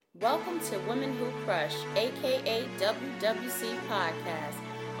Welcome to Women Who Crush, aka WWC Podcast,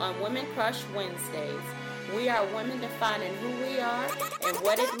 on Women Crush Wednesdays. We are women defining who we are and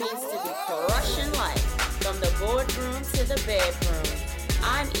what it means to be crushing life, from the boardroom to the bedroom.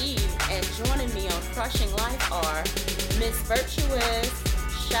 I'm Eve, and joining me on Crushing Life are Miss Virtuous,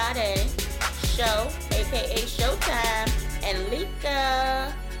 Sade, Show, aka Showtime, and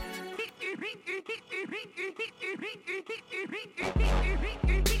Lika.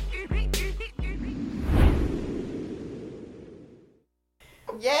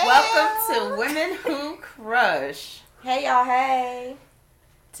 Yeah. Welcome to Women Who Crush. Hey y'all, hey.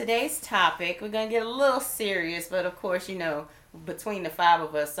 Today's topic, we're going to get a little serious, but of course, you know, between the five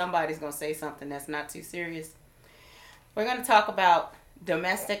of us, somebody's going to say something that's not too serious. We're going to talk about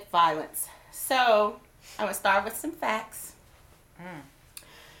domestic violence. So, I'm going to start with some facts.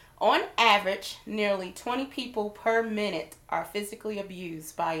 On average, nearly 20 people per minute are physically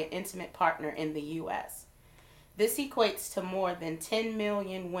abused by an intimate partner in the U.S. This equates to more than 10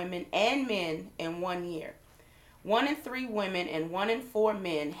 million women and men in 1 year. 1 in 3 women and 1 in 4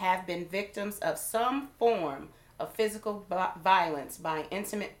 men have been victims of some form of physical violence by an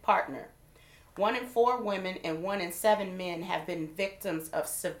intimate partner. 1 in 4 women and 1 in 7 men have been victims of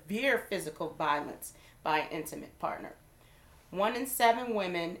severe physical violence by an intimate partner. 1 in 7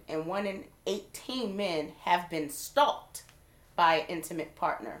 women and 1 in 18 men have been stalked by an intimate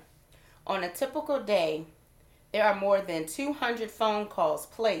partner. On a typical day, there are more than 200 phone calls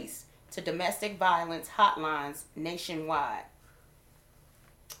placed to domestic violence hotlines nationwide.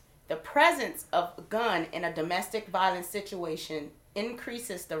 The presence of a gun in a domestic violence situation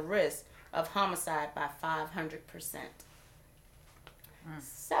increases the risk of homicide by 500%.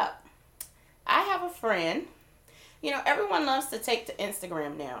 So, I have a friend. You know, everyone loves to take to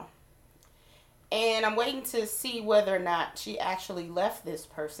Instagram now. And I'm waiting to see whether or not she actually left this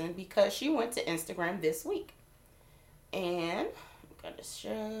person because she went to Instagram this week. And I'm going to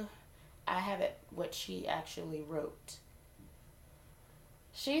show, I have it, what she actually wrote.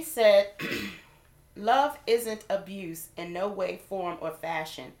 She said, "Love isn't abuse in no way, form, or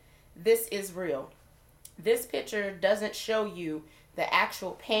fashion. This is real. This picture doesn't show you the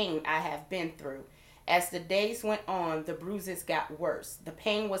actual pain I have been through. As the days went on, the bruises got worse. The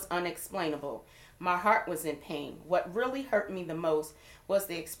pain was unexplainable. My heart was in pain. What really hurt me the most was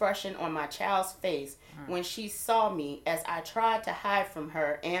the expression on my child's face when she saw me as I tried to hide from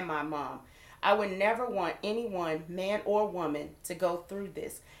her and my mom. I would never want anyone, man or woman, to go through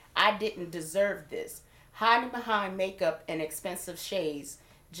this. I didn't deserve this. Hiding behind makeup and expensive shades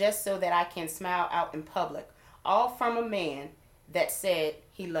just so that I can smile out in public. All from a man that said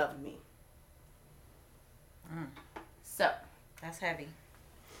he loved me." So, That's heavy.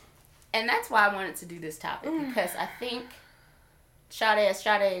 and that's why I wanted to do this topic, because I think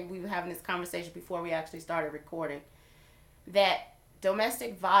Sade, we were having this conversation before we actually started recording, that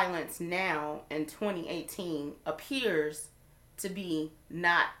domestic violence now in 2018 appears to be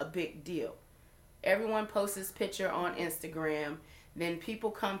not a big deal. Everyone posts this picture on Instagram, then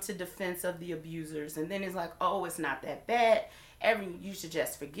people come to defense of the abusers, and then it's like, oh, it's not that bad. You should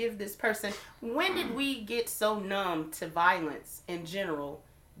just forgive this person. When did we get so numb to violence in general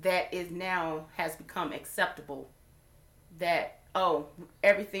that it now has become acceptable that, oh,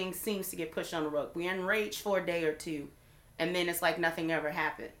 everything seems to get pushed on the rug? We enraged for a day or two, and then it's like nothing ever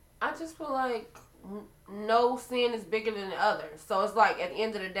happened. I just feel like no sin is bigger than the other. So it's like at the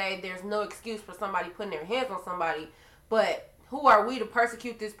end of the day, there's no excuse for somebody putting their hands on somebody. But who are we to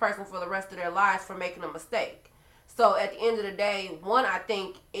persecute this person for the rest of their lives for making a mistake? So at the end of the day, one, I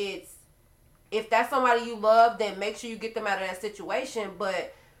think it's, if that's somebody you love, then make sure you get them out of that situation.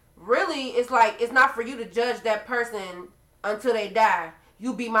 But really, it's like, it's not for you to judge that person until they die.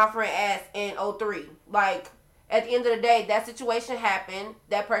 You beat my friend ass in '03. Like, at the end of the day, that situation happened.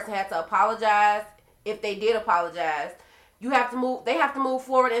 That person had to apologize. If they did apologize, they have to move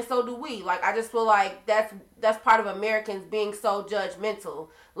forward, and so do we. Like, I just feel like that's part of Americans being so judgmental.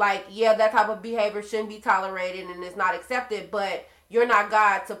 Like, yeah, that type of behavior shouldn't be tolerated and it's not accepted, but you're not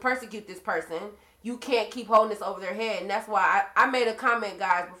God to persecute this person. You can't keep holding this over their head. And that's why I made a comment,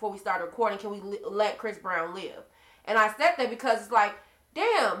 guys, before we started recording, can we let Chris Brown live? And I said that because it's like,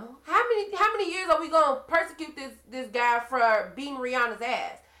 damn, how many years are we going to persecute this guy for beating Rihanna's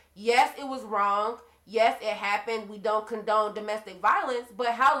ass? Yes, it was wrong. Yes, it happened. We don't condone domestic violence, but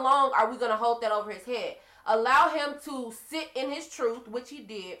how long are we going to hold that over his head? Allow him to sit in his truth, which he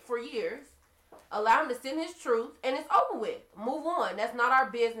did for years. Allow him to sit in his truth, and it's over with. Move on. That's not our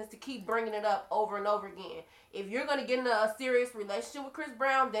business to keep bringing it up over and over again. If you're going to get into a serious relationship with Chris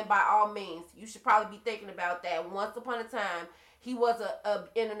Brown, then by all means, you should probably be thinking about that. Once upon a time, he was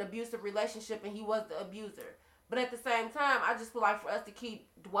in an abusive relationship and he was the abuser. But at the same time, I just feel like for us to keep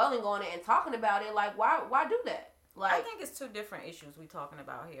dwelling on it and talking about it, like why do that? Like, I think it's two different issues we talking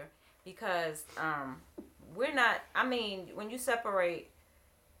about here, because we're not. I mean, when you separate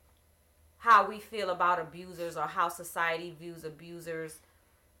how we feel about abusers or how society views abusers,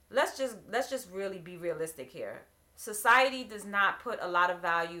 let's just really be realistic here. Society does not put a lot of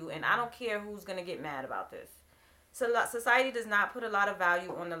value, and I don't care who's gonna get mad about this. So society does not put a lot of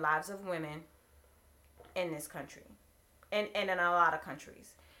value on the lives of women in this country, and in a lot of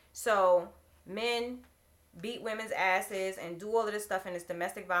countries. So men beat women's asses and do all of this stuff, and it's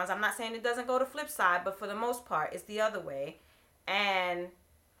domestic violence. I'm not saying it doesn't go to flip side, but for the most part, it's the other way. And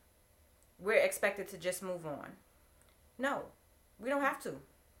we're expected to just move on. No, we don't have to.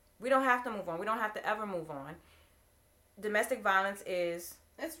 We don't have to move on. We don't have to ever move on. Domestic violence is...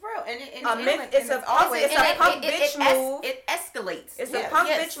 It's real. And it's a punk bitch move. It escalates. It's a punk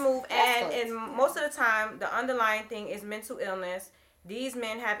bitch move. And most of the time, the underlying thing is mental illness. These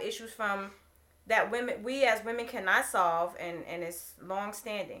men have issues from... that we as women cannot solve, and it's long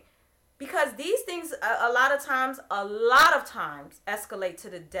standing, because these things a lot of times escalate to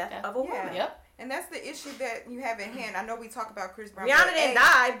the death of a woman. Yep. And that's the issue that you have at hand. I know we talk about Chris Brown. Rihanna didn't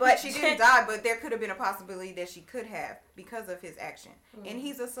die, but she didn't die, but there could have been a possibility that she could have because of his action. Mm-hmm. And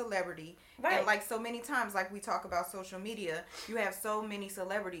he's a celebrity. Right. And like so many times, like we talk about social media, you have so many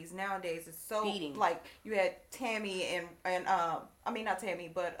celebrities nowadays. It's so like you had Tammy and not Tammy,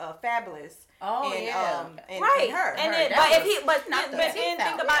 but Fabulous. Oh, and, yeah. And her. And then,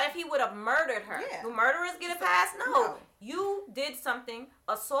 think about if he would have murdered her. Yeah. Do murderers get a pass? No. You did something.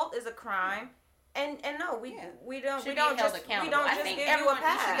 Assault is a crime. And no, we don't give you a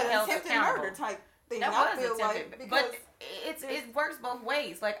pass. Attempted murder type thing. That was attempted, but it works both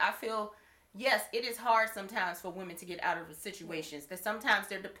ways. Like, I feel, yes, it is hard sometimes for women to get out of situations that sometimes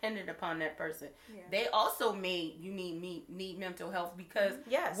they're dependent upon that person. Yeah. They also need mental health, because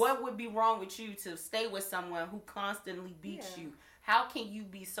what would be wrong with you to stay with someone who constantly beats you? How can you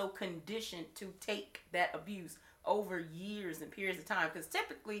be so conditioned to take that abuse over years and periods of time? Because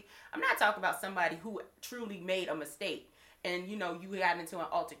typically, I'm not talking about somebody who truly made a mistake and you got into an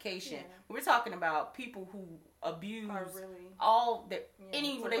altercation. We're talking about people who abuse all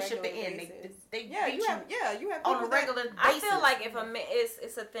any relationship they're in. They beat you have on a regular basis. I feel like if a man,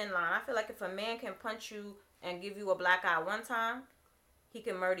 it's a thin line. I feel like if a man can punch you and give you a black eye one time, he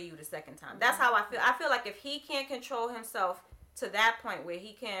can murder you the second time. That's how I feel. I feel like if he can't control himself to that point where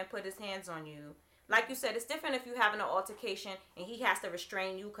he can't put his hands on you, like you said, it's different if you having an altercation and he has to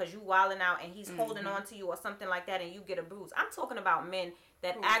restrain you because you wilding out and he's holding on to you or something like that and you get a bruise. I'm talking about men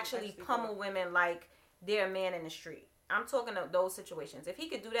that actually pummel women like they're a man in the street. I'm talking of those situations. If he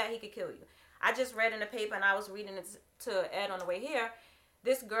could do that, he could kill you. I just read in the paper, and I was reading it to Ed on the way here.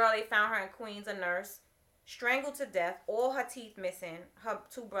 This girl, they found her in Queens, a nurse, strangled to death, all her teeth missing. Her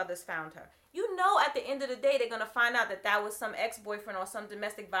two brothers found her. You know, at the end of the day, they're going to find out that was some ex-boyfriend or some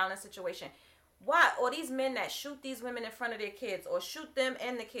domestic violence situation. Why? Or these men that shoot these women in front of their kids or shoot them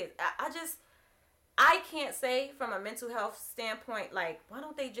and the kids. I can't say from a mental health standpoint, like, why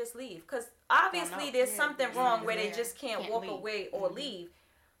don't they just leave? Because obviously there's something wrong where they just can't walk away or leave.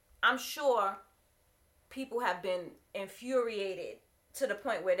 I'm sure people have been infuriated to the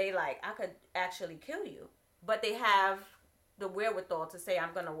point where they like, I could actually kill you. But they have the wherewithal to say,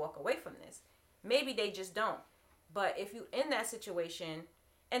 I'm going to walk away from this. Maybe they just don't. But if you in that situation...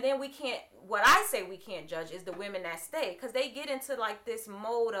 And then we can't judge is the women that stay, because they get into like this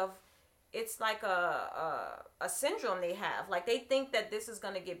mode of, it's like a syndrome they have. Like they think that this is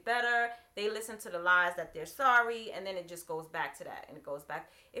going to get better. They listen to the lies that they're sorry, and then it just goes back to that, and it goes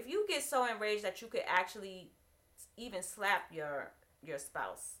back. If you get so enraged that you could actually even slap your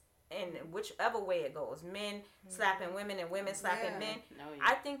spouse, in whichever way it goes, men slapping women and women slapping men,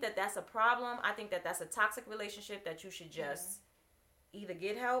 I think that's a problem. I think that's a toxic relationship that you should just... either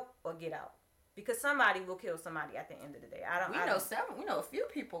get help or get out, because somebody will kill somebody at the end of the day. We know a few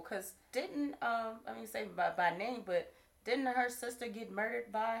people, because didn't say by name, but didn't her sister get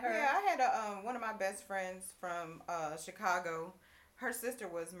murdered by her? Yeah, I had one of my best friends from Chicago. Her sister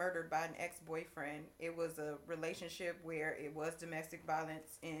was murdered by an ex-boyfriend. It was a relationship where it was domestic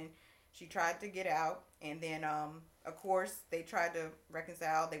violence, and she tried to get out, and then of course they tried to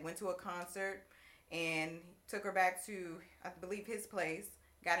reconcile. They went to a concert and took her back to, I believe, his place,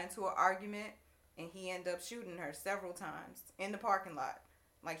 got into an argument, and he ended up shooting her several times in the parking lot.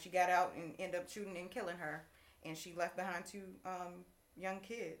 Like, she got out and ended up shooting and killing her, and she left behind two young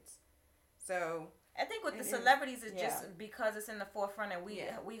kids. So... I think with the celebrities, it's just because it's in the forefront, and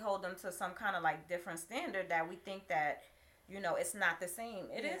we hold them to some kind of, like, different standard, that we think that, it's not the same.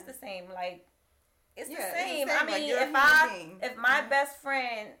 It is the same. Like, it's the Yeah, same. it's the I same. mean, Like,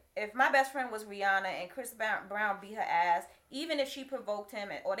 if my best friend was Rihanna and Chris Brown beat her ass, even if she provoked him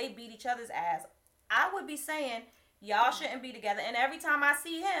or they beat each other's ass, I would be saying, y'all shouldn't be together. And every time I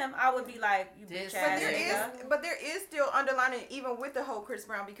see him, I would be like, you bitch ass nigga. But there is still underlining, even with the whole Chris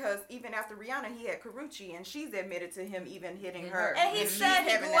Brown, because even after Rihanna, he had Karrueche, and she's admitted to him even hitting her. And he said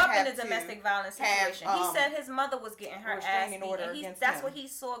he grew up in a domestic violence situation. He said his mother was getting her ass beat, and that's what he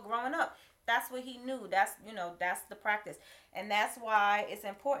saw growing up. That's what he knew. That's that's the practice, and that's why it's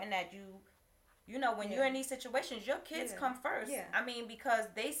important that when you're in these situations, your kids come first. Yeah. I mean, because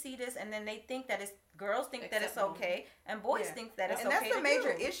they see this and then they think that girls think that it's okay, and boys think that it's okay. And that's the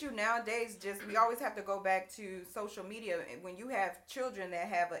major issue nowadays. Just we always have to go back to social media. When you have children that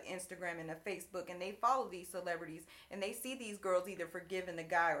have an Instagram and a Facebook, and they follow these celebrities, and they see these girls either forgiving the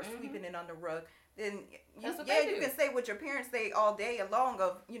guy or sweeping it under the rug, then you can say what your parents say all day long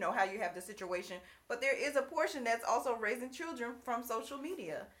of how you have the situation, but there is a portion that's also raising children from social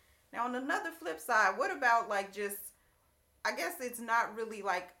media. Now, on another flip side, what about like just, I guess it's not really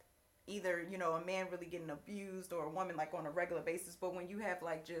like either, a man really getting abused or a woman like on a regular basis, but when you have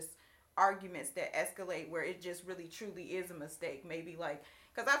like just arguments that escalate where it just really truly is a mistake, maybe like,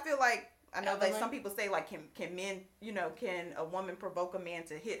 because I feel like, I know that some people say like, can men, can a woman provoke a man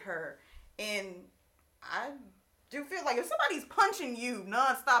to hit her? And I do feel like if somebody's punching you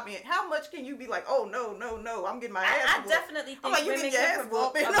nonstop, how much can you be like, oh no, I'm getting my ass whooped? I definitely think like, women can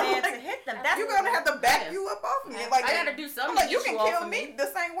provoke a man to hit them. You're gonna have to back you up off me. Like, I gotta do something. I'm like, you can kill me the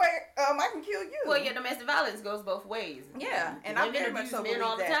same way I can kill you. Well, yeah, domestic violence goes both ways. Yeah, and I very much so believe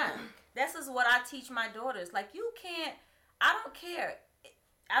all the that. time. This is what I teach my daughters. Like, you can't. I don't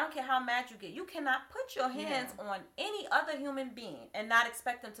care how mad you get. You cannot put your hands on any other human being and not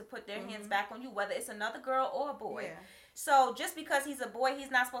expect them to put their hands back on you, whether it's another girl or a boy. Yeah. So just because he's a boy, he's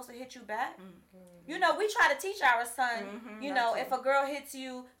not supposed to hit you back. We try to teach our son, if a girl hits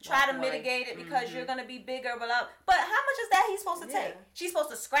you, try to mitigate it because you're going to be bigger, blah, blah. But how much is that he's supposed to take? She's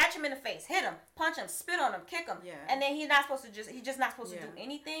supposed to scratch him in the face, hit him, punch him, spit on him, kick him. Yeah. And then he's just not supposed to do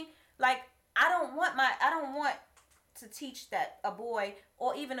anything. Like, I don't want to teach that a boy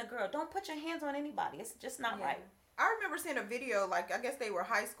or even a girl, don't put your hands on anybody. It's just not right. I remember seeing a video, like, I guess they were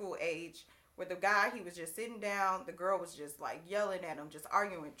high school age, where the guy, he was just sitting down, the girl was just like yelling at him, just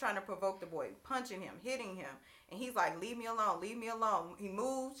arguing, trying to provoke the boy, punching him, hitting him, and he's like, leave me alone. He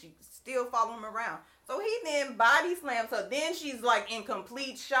moves, she still following him around. So he then body slams her. Then she's like in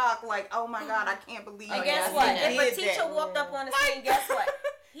complete shock, like, oh my God, I can't believe it. And guess what? If a teacher walked up on the scene, guess what?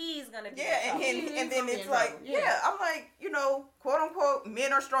 He's gonna be and then it's like, I'm like, quote unquote,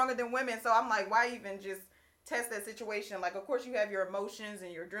 men are stronger than women. So I'm like, why even just test that situation? Like, of course you have your emotions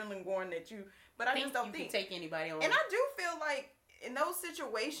and your adrenaline going but I just don't think you can take anybody on. And I do feel like in those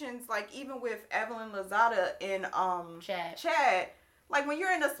situations, like even with Evelyn Lozada and Chad, like when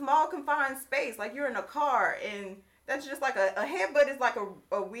you're in a small confined space, like you're in a car, and that's just like a headbutt is like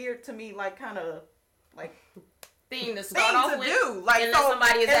a weird to me, like kind of like thing to start off with. Do. Like,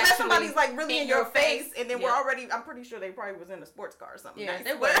 unless somebody's like really in your face, and then we're already, I'm pretty sure they probably was in a sports car or something. Yeah, nice.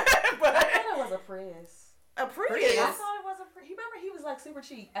 they were. But I thought it was a Prius. A Prius? I thought it was a Prius. Remember, he was like super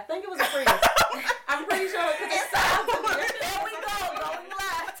cheap. I think it was a Prius. I'm pretty sure it was There we go, going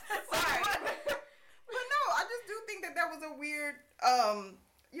left. Sorry. But no, I just do think that was a weird,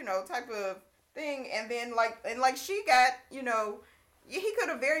 type of thing. And then like she got, he could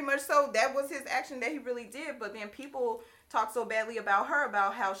have very much so, that was his action that he really did. But then people talk so badly about her,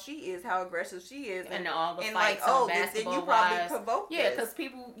 about how she is, how aggressive she is, and all the fights on basketball. You probably provoked this. Because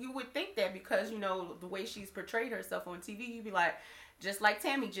people, you would think that because the way she's portrayed herself on TV, you'd be like, just like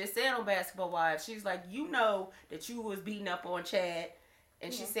Tammy just said on Basketball Wives, she's like, that you was beating up on Chad,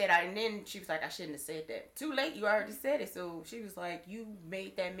 and she said, and then she was like, I shouldn't have said that. Too late, you already said it. So she was like, you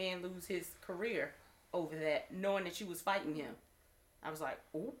made that man lose his career over that, knowing that you was fighting him. I was like,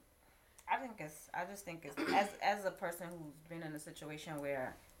 ooh. I just think it's as a person who's been in a situation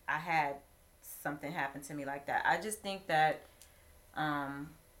where I had something happen to me like that, I just think that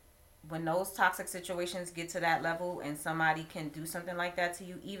when those toxic situations get to that level and somebody can do something like that to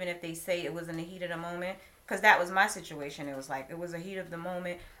you, even if they say it was in the heat of the moment, because that was my situation. It was like, it was a heat of the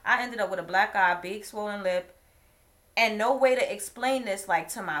moment. I ended up with a black eye, big swollen lip, and no way to explain this, like,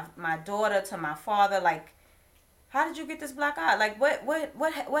 to my daughter, to my father, like, how did you get this black eye? Like,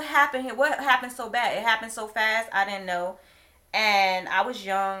 what happened here? What happened so bad? It happened so fast. I didn't know. And I was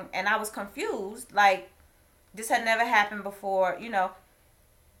young and I was confused. Like, this had never happened before,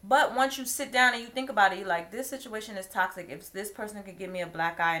 But once you sit down and you think about it, you're like, this situation is toxic. If this person could give me a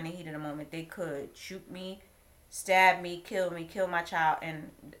black eye in the heat of the moment, they could shoot me, stab me, kill my child, and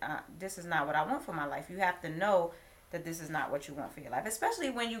this is not what I want for my life. You have to know that this is not what you want for your life, especially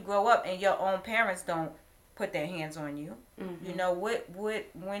when you grow up and your own parents don't put their hands on you. Mm-hmm. You know,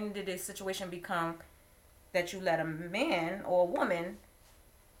 when did this situation become that you let a man or a woman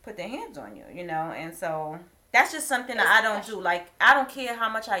put their hands on you, you know? And so that's just something that I don't do. Like, I don't care how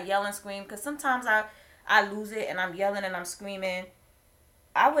much I yell and scream, because sometimes I lose it and I'm yelling and I'm screaming.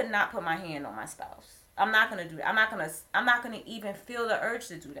 I would not put my hand on my spouse. I'm not going to do that. I'm not going to even feel the urge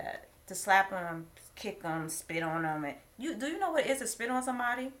to do that. To slap them, kick them, spit on them. And do you know what it is to spit on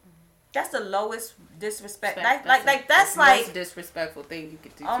somebody? That's the lowest disrespect. That's like most disrespectful thing you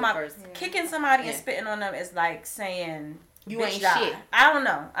could do. Oh to my! a person. Kicking somebody and spitting on them is like saying you ain't die. shit. I don't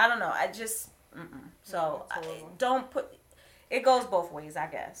know. I just so don't put. It goes both ways, I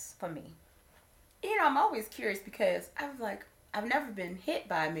guess, for me. You know, I'm always curious because I was like, I've never been hit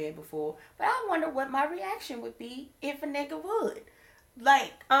by a man before, but I wonder what my reaction would be if a nigga would.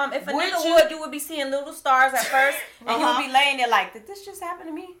 Like, if a nigga would, you would be seeing little stars at first, and you would be laying there like, did this just happen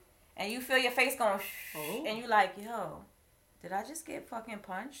to me? And you feel your face going, and you like, yo, did I just get fucking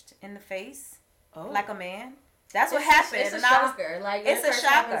punched in the face like a man? That's what happened. It's a shocker. It's a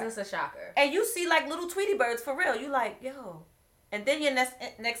shocker. It's a shocker. And you see like little Tweety birds for real. You like, yo. And then your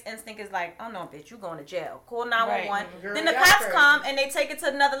next instinct is like, oh no, bitch, you going to jail. Call 911. Right. Then the cops come and they take it to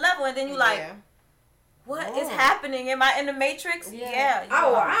another level, and then you like, what is happening? Am I in the Matrix? Yeah.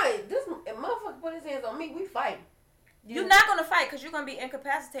 This motherfucker put his hands on me. We fighting. You're not gonna fight because you're gonna be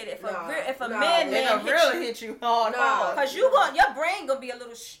incapacitated. If a man hit you hard, because your brain gonna be a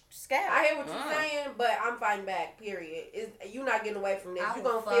little scattered. I hear what you're saying, but I'm fighting back. Period. You're not getting away from this.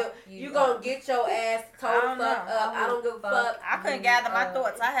 You're gonna get your ass told fuck up. I don't give a fuck. I couldn't gather my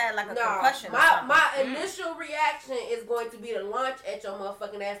thoughts. I had like a concussion. My initial reaction is going to be to launch at your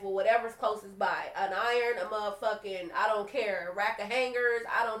motherfucking ass with whatever's closest by. An iron, a motherfucking, I don't care, a rack of hangers,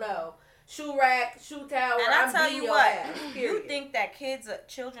 I don't know. Shoe rack, shoe towel. And I tell you what, ass, you think that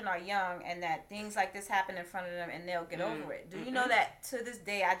children are young and that things like this happen in front of them and they'll get over it. Do you know that to this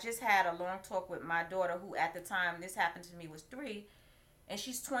day, I just had a long talk with my daughter who at the time this happened to me was 3, and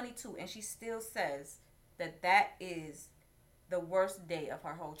she's 22, and she still says that is the worst day of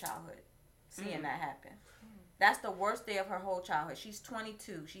her whole childhood, seeing that happen. That's the worst day of her whole childhood. She's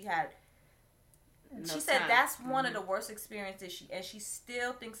 22. She said that's one of the worst experiences. She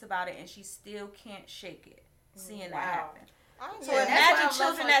still thinks about it, and she still can't shake it, seeing that happen. So imagine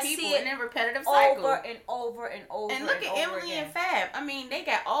children that see it in a repetitive cycle over and over and over. And look at Emily again. and Fab. I mean, they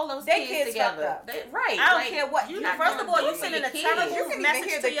got all those kids together. Right. I don't care what. First of all, you sending a terrible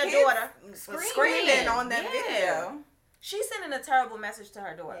message to your daughter, screaming on that video. She's sending a terrible message to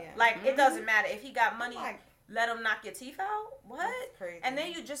her daughter. Yeah. Like it doesn't matter if he got money. Let him knock your teeth out? What? And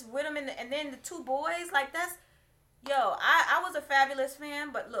then you just with him and then the 2 boys, like that's, I was a Fabulous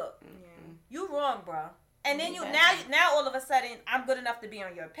fan, but look, you wrong, bro. And then now all of a sudden I'm good enough to be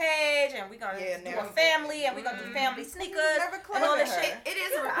on your page, and we're gonna do a family, and we're gonna do family sneakers and all this shit. It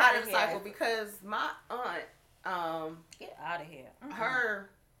is a repetitive cycle because my aunt, get out of here. Her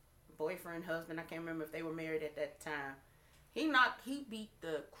boyfriend, husband, I can't remember if they were married at that time. He beat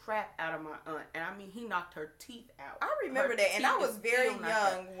the crap out of my aunt, and I mean, he knocked her teeth out. I remember that, and I was very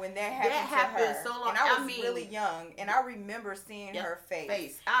young when that happened to her. So long. And I was really young, and I remember seeing her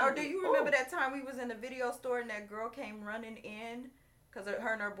face. Or do you remember that time we was in the video store and that girl came running in because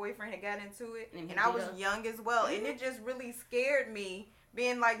her and her boyfriend had got into it, and I was young as well, and it just really scared me,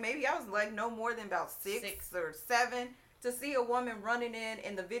 being like maybe I was like no more than about 6 or 7, to see a woman running in,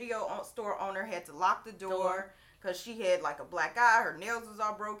 and the video store owner had to lock the door. Because she had like a black eye, her nails was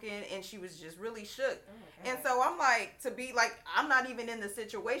all broken, and she was just really shook. And so I'm like, to be like, I'm not even in the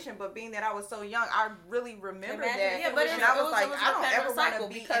situation, but being that I was so young, I really remember that. Yeah, but and I was like, I don't ever want to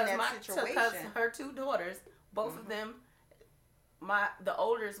be in that situation. Because her 2 daughters, both of them, the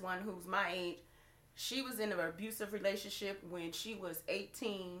oldest one who's my age, she was in an abusive relationship when she was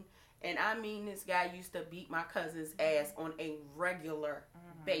 18. And I mean, this guy used to beat my cousin's ass on a regular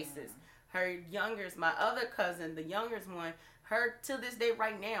basis. Her youngest, my other cousin, the youngest one, her to this day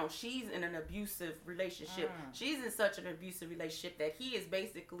right now, she's in an abusive relationship. She's in such an abusive relationship that he has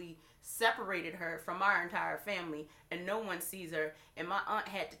basically separated her from our entire family, and no one sees her. And my aunt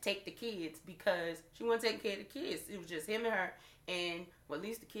had to take the kids because she wasn't taking care of the kids. It was just him and her, and well, at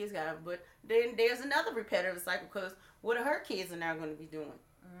least the kids got her. But then there's another repetitive cycle because what are her kids are now going to be doing?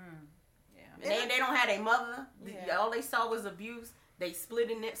 And they don't have a mother. All they saw was abuse. They split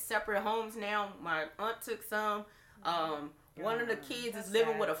in separate homes now. My aunt took some. One of the kids is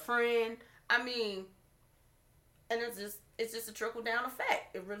living with a friend. I mean, and it's just it's just a trickle down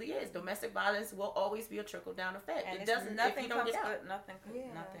effect. It really is. Domestic violence will always be a trickle down effect. And it doesn't. Nothing if you don't comes get out. good. Nothing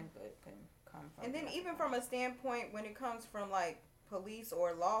good can come from. And then domestic even violence. from a standpoint when it comes from like police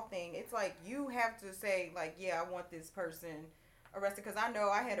or law thing, it's like you have to say like, yeah, I want this person arrested, because I know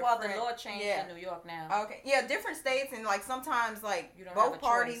I had a friend. The law changed in New York now. Okay, yeah, different states, and like sometimes like You don't have both a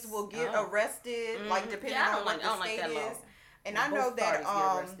parties choice. will get arrested, like depending on what the state is. And I know that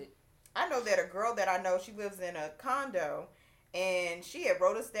I know that a girl that I know, she lives in a condo, and she had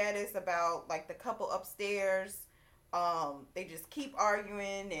wrote a status about like the couple upstairs. They just keep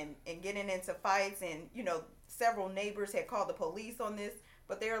arguing and getting into fights, and you know, several neighbors had called the police on this,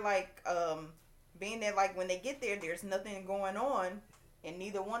 but they're like, being that like when they get there, there's nothing going on, and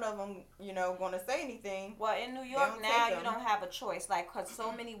neither one of them, you know, going to say anything. Well, in New York now, you don't have a choice, like, because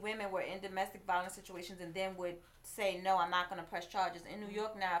so many women were in domestic violence situations and then would say, no, I'm not going to press charges. In New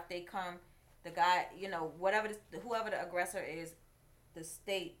York now, if they come, the guy, you know, whoever the aggressor is, the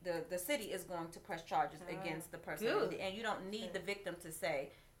state, the city is going to press charges against the person. Good. And you don't need the victim to say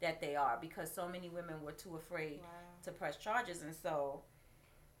that they are, because so many women were too afraid to press charges. And so,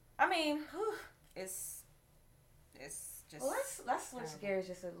 I mean, it's just... Well, let's switch gears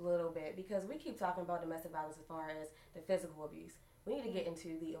just a little bit, because we keep talking about domestic violence as far as the physical abuse. We need to get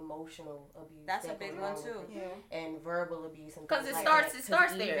into the emotional abuse. That's a big one too. And verbal abuse, and because it starts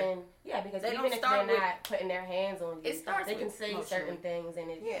there. Yeah, because they even if they're not putting their hands on you, they can say certain things,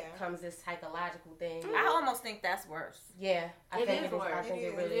 and it becomes this psychological thing. I almost think that's worse. Yeah, I think it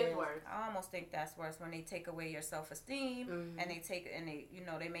really is worse. I almost think that's worse, when they take away your self-esteem and they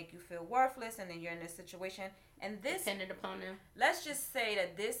they make you feel worthless, and then you're in this situation. And this dependent upon them. Let's just say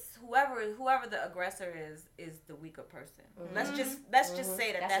that whoever the aggressor is the weaker person. Let's just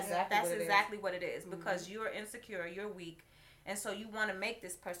say that's exactly what it is, because you're insecure, you're weak, and so you want to make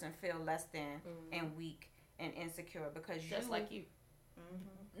this person feel less than and weak and insecure, because just like you.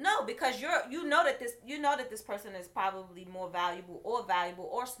 No, because you know that this person is probably more valuable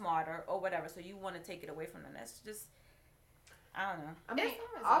or smarter or whatever, so you want to take it away from them. That's just, I don't know. I mean,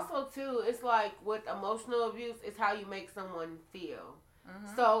 also too, it's like with emotional abuse, it's how you make someone feel.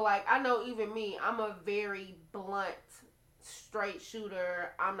 So like, I know even me, I'm a very blunt, straight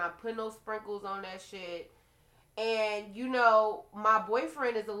shooter. I'm not putting no sprinkles on that shit. And you know, my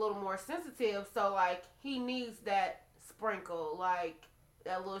boyfriend is a little more sensitive, so like he needs that sprinkle, like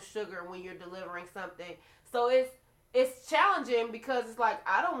that little sugar when you're delivering something. So it's challenging, because it's like,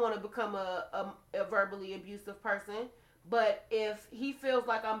 I don't want to become a verbally abusive person. But if he feels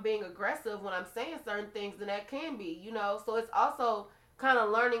like I'm being aggressive when I'm saying certain things, then that can be, you know. So it's also kind of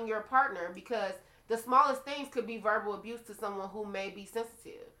learning your partner, because the smallest things could be verbal abuse to someone who may be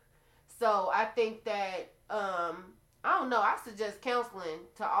sensitive. So I think that, I don't know, I suggest counseling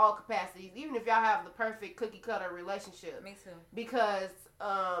to all capacities, even if y'all have the perfect cookie cutter relationship. Me too. Because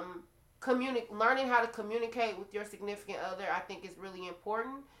learning how to communicate with your significant other, I think, is really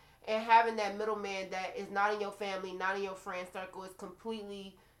important. And having that middleman that is not in your family, not in your friend circle, is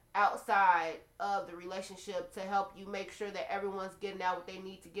completely outside of the relationship, to help you make sure that everyone's getting out what they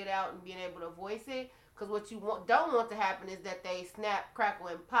need to get out and being able to voice it. Because what you don't want to happen is that they snap, crackle,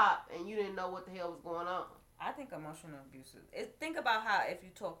 and pop, and you didn't know what the hell was going on. I think emotional abuse think about how if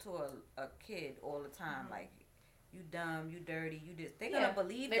you talk to a kid all the time, like, you dumb, you dirty, you this, they're gonna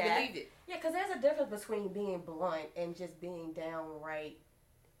believe that. Believe it. Yeah, because there's a difference between being blunt and just being downright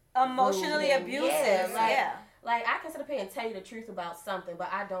emotionally abusive. Like, I can sit up here and tell you the truth about something, but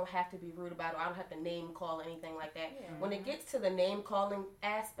I don't have to be rude about it. I don't have to name call or anything like that. When it gets to the name calling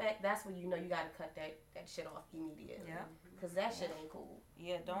aspect, that's when you know you got to cut that shit off immediately. Yeah, because that shit ain't cool.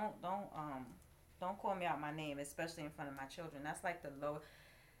 Yeah, don't call me out my name, especially in front of my children. That's like the low.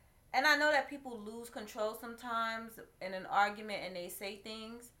 And I know that people lose control sometimes in an argument, and they say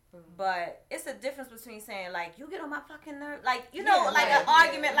things. But it's a difference between saying, like, you get on my fucking nerve, like, you know, like an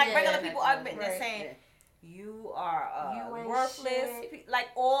argument, like regular people argument, and they're saying you are worthless, like,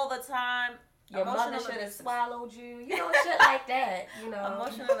 all the time. Your mother should have swallowed you, you know, shit like that, you know.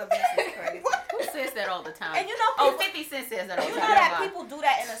 Emotional abuse is crazy. Who says that all the time? And you know, 50 Cent says that all the time. You know that people do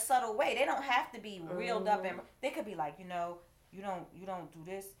that in a subtle way. They don't have to be reeled up, and they could be like, you know, you don't do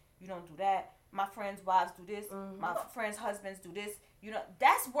this, you don't do that. My friends' wives do this. My friends' husbands do this. You know,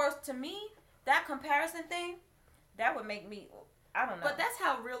 that's worse to me. That comparison thing, that would make me, I don't know. But that's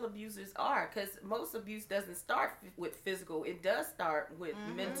how real abusers are, because most abuse doesn't start with physical. It does start with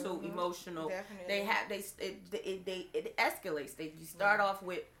mental, emotional. Definitely. It escalates. You start off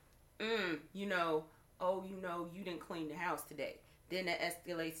with, you know, oh, you know, you didn't clean the house today. Then it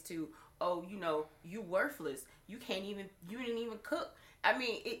escalates to, oh, you know, you worthless. You didn't even cook. I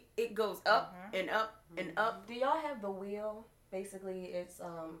mean, it goes up and up and up. Do y'all have the wheel? Basically, it's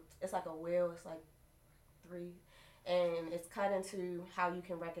like a wheel. It's like 3, and it's cut into how you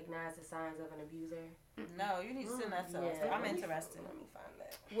can recognize the signs of an abuser. No, you need to send that to us. Yeah. I'm interested. Let me find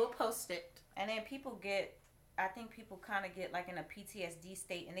that. We'll post it. And then I think people kind of get like in a PTSD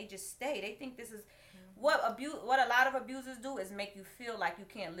state, and they just stay. They think this is what a lot of abusers do is make you feel like you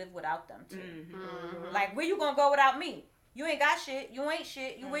can't live without them too. Mm-hmm. Like, where you gonna go without me? You ain't got shit. You ain't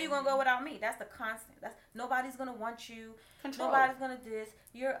shit. Where you gonna go without me? That's the constant. Nobody's gonna want you. Control. Nobody's gonna this.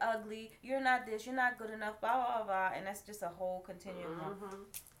 You're ugly. You're not this. You're not good enough. Blah blah blah. And that's just a whole continuum of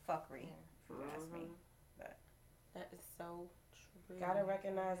fuckery. If you ask me. But That is so true. Gotta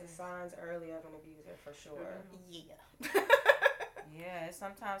recognize the signs early of an abuser for sure. Yeah. yeah, it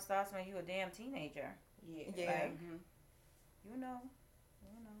sometimes starts when you a damn teenager. Yeah. Like, you know.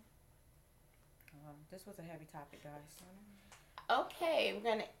 This was a heavy topic, guys. Okay, we're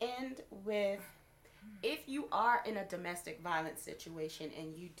going to end with, if you are in a domestic violence situation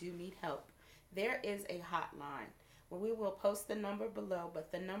and you do need help, there is a hotline where we will post the number below,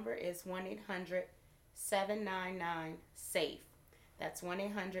 but the number is 1-800-799-SAFE. That's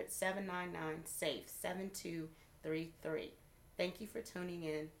 1-800-799-SAFE, 7233. Thank you for tuning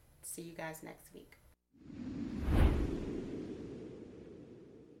in. See you guys next week.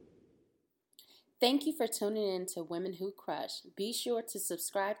 Thank you for tuning in to Women Who Crush. Be sure to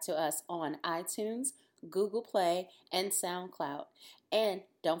subscribe to us on iTunes, Google Play, and SoundCloud. And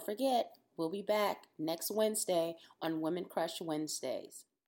don't forget, we'll be back next Wednesday on Women Crush Wednesdays.